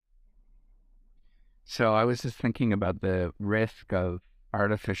So I was just thinking about the risk of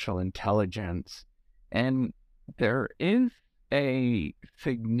artificial intelligence, and there is a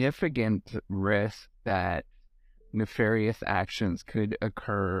significant risk that nefarious actions could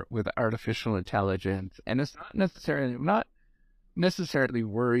occur with artificial intelligence. And it's not necessarily, I'm not necessarily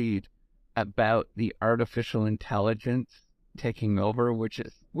worried about the artificial intelligence taking over, which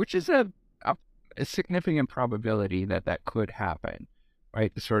is a, a significant probability that that could happen,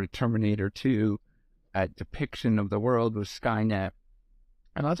 right? The sort of Terminator 2 depiction of the world with Skynet.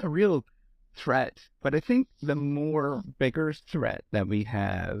 And that's a real threat. But I think the more bigger threat that we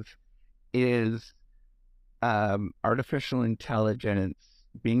have is artificial intelligence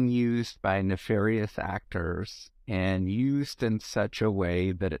being used by nefarious actors and used in such a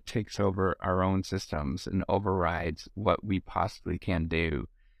way that it takes over our own systems and overrides what we possibly can do.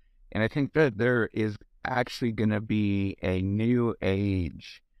 And I think that there is actually going to be a new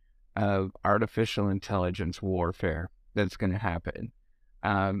age of artificial intelligence warfare that's going to happen.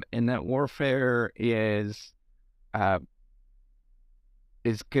 And that warfare uh,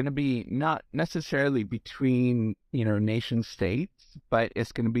 is going to be not necessarily between, nation states, but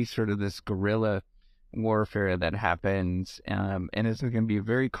it's going to be sort of this guerrilla warfare that happens. And it's going to be a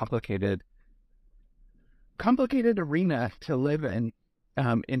very complicated arena to live in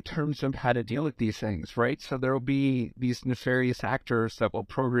terms of how to deal with these things, right? So there will be these nefarious actors that will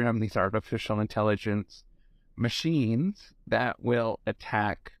program these artificial intelligence machines that will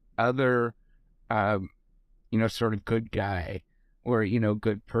attack other, sort of good guy or,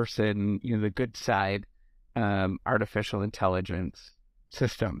 good person, the good side artificial intelligence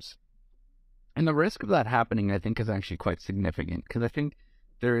systems. And the risk of that happening, I think, is actually quite significant because I think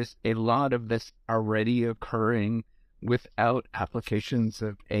there is a lot of this already occurring without applications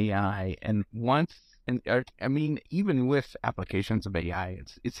of AI. And I mean, even with applications of AI,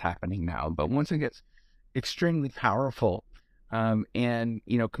 it's happening now. But once it gets extremely powerful, and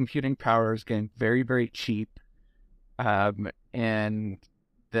computing power is getting very, very cheap, and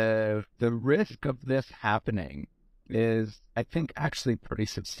the risk of this happening is, I think, actually pretty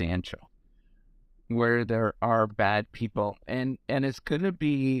substantial. Where there are bad people, and it's going to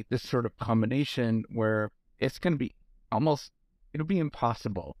be this sort of combination where it's going to be it'll be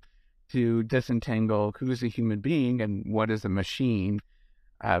impossible to disentangle who is a human being and what is a machine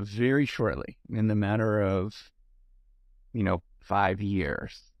very shortly, in the matter of 5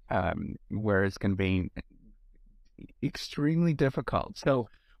 years, where it's going to be extremely difficult. So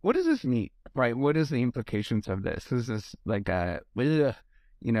what does this mean, right? What is the implications of this? Is this like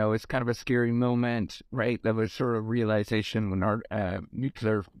it's kind of a scary moment, right? That was sort of realization when our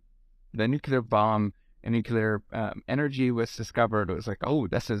the nuclear bomb and nuclear energy was discovered. It was like, oh,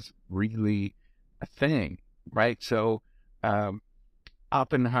 this is really a thing, right? So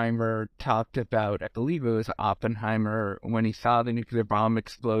Oppenheimer talked about, I believe it was Oppenheimer, when he saw the nuclear bomb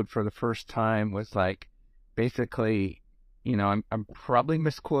explode for the first time, was like, basically, I'm probably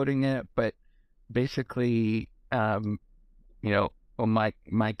misquoting it, but basically, oh my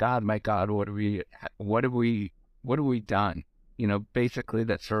God, what have we done? Basically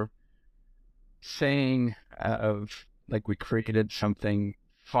that sort of saying of like we created something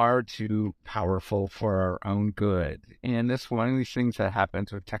far too powerful for our own good. And this one of these things that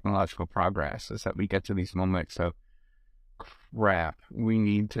happens with technological progress is that we get to these moments of crap, we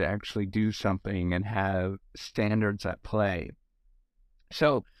need to actually do something and have standards at play.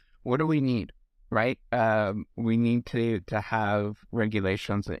 So what do we need? Right? We need to have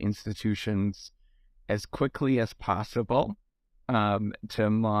regulations and institutions as quickly as possible to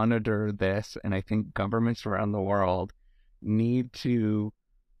monitor this. And I think governments around the world need to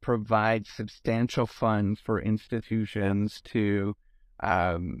provide substantial funds for institutions to,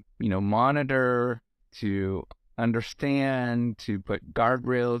 monitor, to understand, to put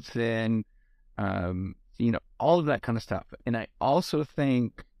guardrails in, all of that kind of stuff. And I also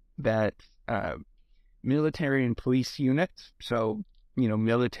think that military and police units, so,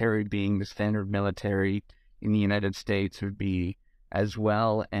 military being the standard military in the United States would be, as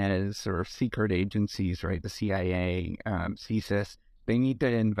well as sort of secret agencies, right? The CIA, CSIS, they need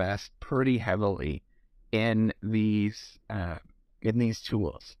to invest pretty heavily in these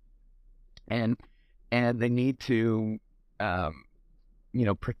tools, and they need to,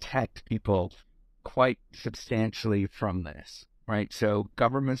 protect people quite substantially from this, right? So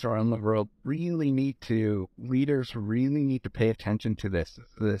governments around the world leaders really need to pay attention to this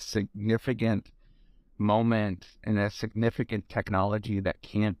significant moment and a significant technology that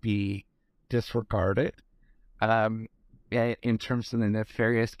can't be disregarded, in terms of the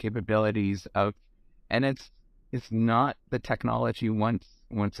nefarious capabilities of, and it's not the technology once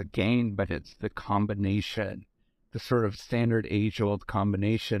once again, but it's the combination, the sort of standard age-old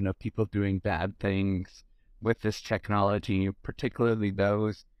combination of people doing bad things with this technology, particularly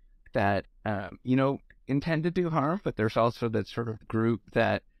those that, intend to do harm, but there's also that sort of group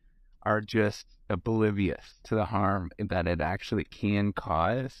that are just oblivious to the harm that it actually can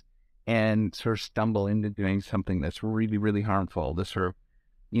cause and sort of stumble into doing something that's really, really harmful. The sort of,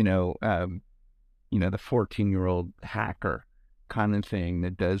 you know, the 14-year-old hacker kind of thing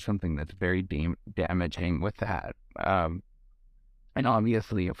that does something that's very damaging with that. And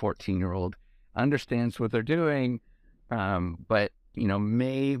obviously a 14-year-old understands what they're doing, but,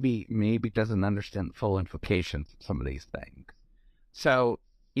 maybe doesn't understand the full implications of some of these things. So,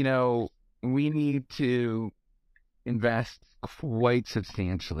 we need to invest quite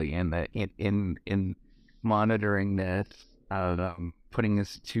substantially in monitoring this, putting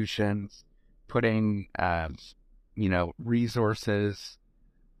institutions, putting resources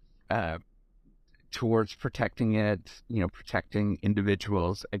towards protecting it, protecting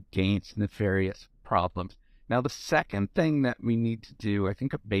individuals against nefarious problems. Now, the second thing that we need to do, I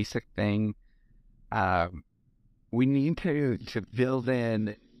think a basic thing, we need to build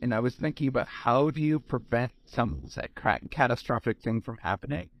in, and I was thinking about how do you prevent some catastrophic thing from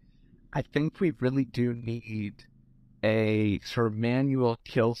happening. I think we really do need a sort of manual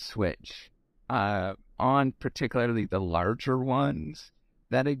kill switch on particularly the larger ones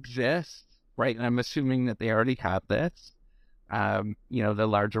that exist, right? And I'm assuming that they already have this, the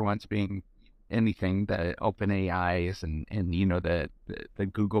larger ones being anything, the OpenAIs and the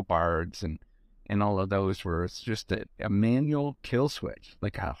Google Bards and all of those, where it's just a manual kill switch,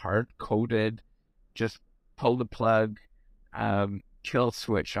 like a hard-coded, just pull the plug, kill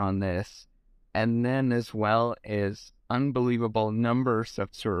switch on this. And then as well as unbelievable numbers of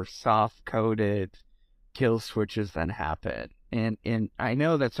sort of soft-coded kill switches that happen. And I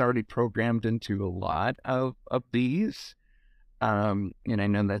know that's already programmed into a lot of these. And I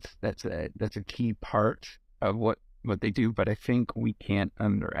know that's a key part of what they do, but I think we can't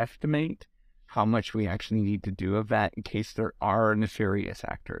underestimate how much we actually need to do of that in case there are nefarious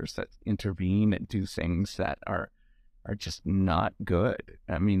actors that intervene and do things that are just not good.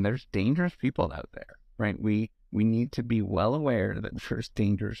 I mean, there's dangerous people out there, right? We need to be well aware that there's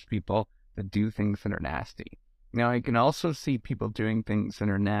dangerous people that do things that are nasty. Now, I can also see people doing things that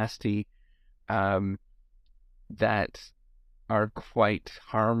are nasty that are quite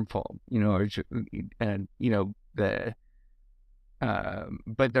harmful, but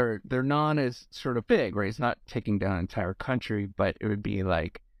they're not as sort of big, right? It's not taking down an entire country, but it would be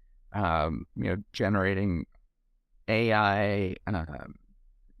like, generating AI,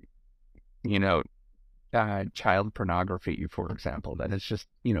 child pornography, for example, that is just,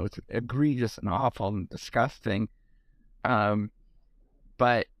 it's egregious and awful and disgusting,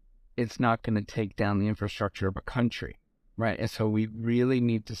 but it's not going to take down the infrastructure of a country, right? And so we really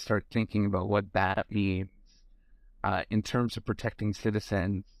need to start thinking about what that means in terms of protecting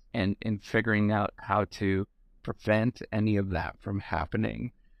citizens and figuring out how to prevent any of that from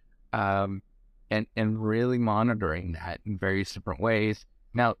happening, and really monitoring that in various different ways.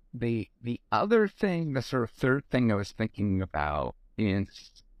 Now, the other thing, the sort of third thing I was thinking about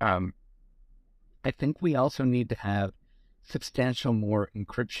is, I think we also need to have substantial more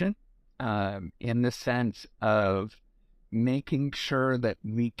encryption, in the sense of making sure that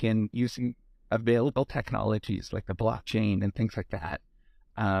we can, using available technologies like the blockchain and things like that,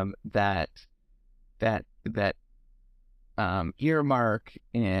 that earmark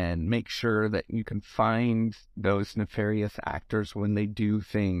and make sure that you can find those nefarious actors when they do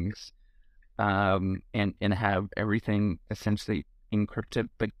things, and have everything essentially encrypted.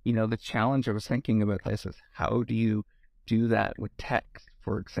 But, the challenge I was thinking about this is, how do you do that with text,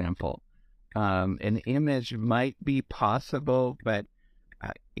 for example? An image might be possible, but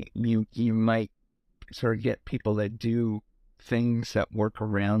you might sort of get people that do things that work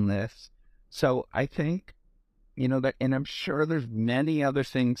around this. So I think, that, and I'm sure there's many other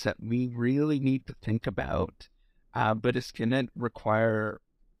things that we really need to think about, but it's going to require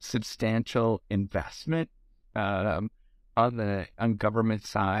substantial investment on government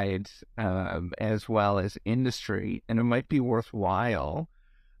sides, as well as industry, and it might be worthwhile.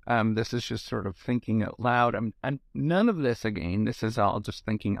 This is just sort of thinking out loud. I'm none of this, again, this is all just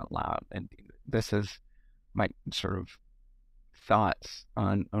thinking out loud, and this is my sort of thoughts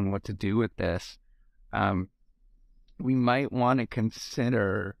on what to do with this. We might want to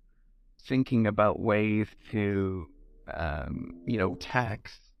consider thinking about ways to,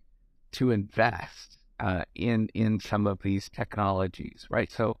 tax to invest in some of these technologies,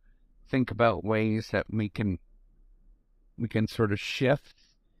 right? So think about ways that we can sort of shift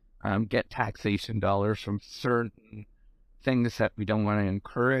get taxation dollars from certain things that we don't want to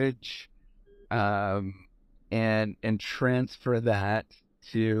encourage, um, and transfer that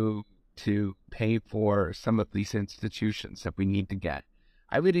to pay for some of these institutions that we need to get.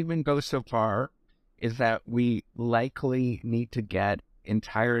 I would even go so far is that we likely need to get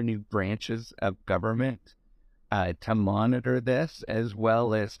entire new branches of government to monitor this, as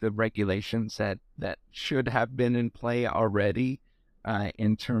well as the regulations that should have been in play already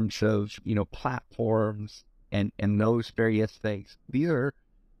in terms of, platforms and those various things. These are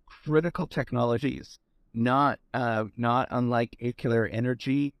critical technologies, not unlike nuclear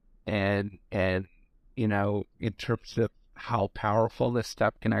energy, and in terms of how powerful this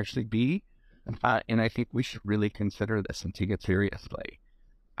stuff can actually be. And I think we should really consider this and take it seriously.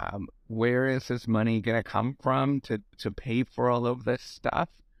 Where is this money going to come from to pay for all of this stuff?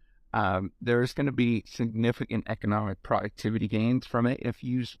 There's going to be significant economic productivity gains from it if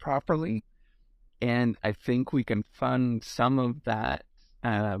used properly. And I think we can fund some of that,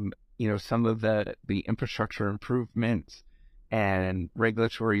 some of the infrastructure improvements and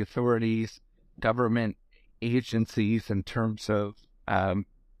regulatory authorities, government agencies in terms of,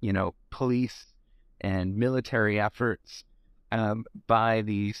 police and military efforts, by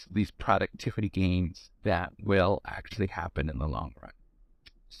these productivity gains that will actually happen in the long run.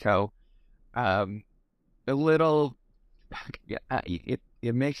 So, a little, yeah, it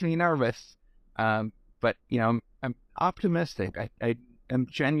makes me nervous, but I'm optimistic. I am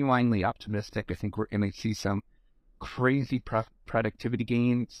genuinely optimistic. I think we're going to see some crazy productivity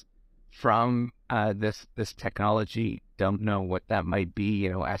gains from this technology. Don't know what that might be.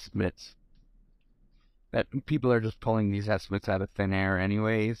 Estimates that people are just pulling these estimates out of thin air,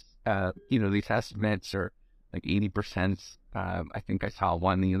 anyways. These estimates are like 80%. I think I saw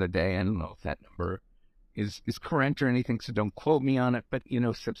one the other day. I don't know if that number is correct or anything, so don't quote me on it, but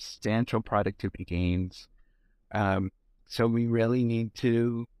substantial productivity gains. So we really need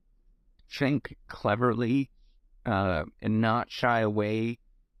to think cleverly, and not shy away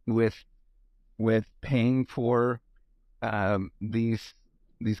with paying for these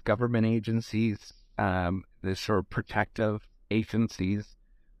government agencies, the sort of protective agencies.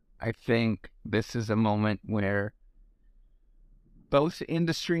 I think this is a moment where both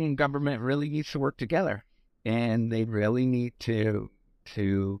industry and government really needs to work together, and they really need to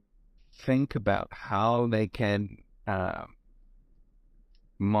think about how they can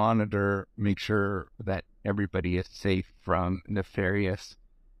monitor, make sure that everybody is safe from nefarious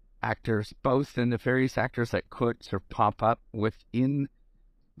actors, both the nefarious actors that could sort of pop up within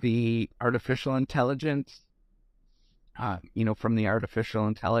the artificial intelligence, from the artificial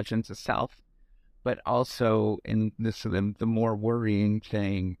intelligence itself, but also in this, the more worrying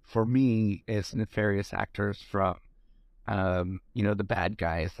thing for me is nefarious actors from, the bad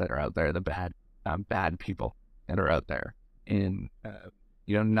guys that are out there, the bad people that are out there, in,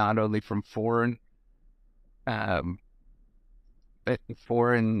 not only from foreign, but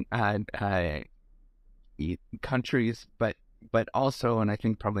foreign countries, but also, and I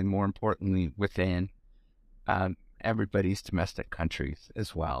think probably more importantly, within everybody's domestic countries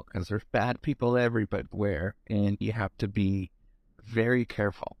as well, because there's bad people everywhere, and you have to be very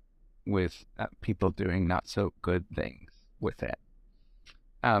careful with people doing not so good things with it.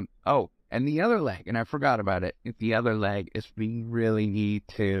 And the other leg, and I forgot about it, the other leg is we really need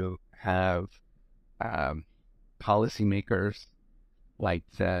to have policymakers, like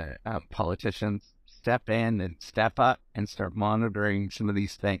the politicians, step in and step up and start monitoring some of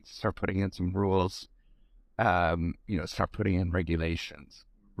these things, start putting in some rules, start putting in regulations.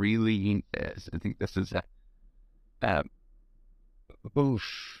 Really, I think this is a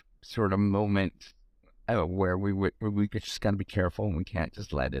sort of moment where we just got to be careful, and we can't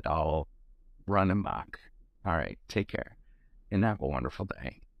just let it all run amok. All right, take care and have a wonderful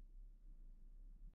day.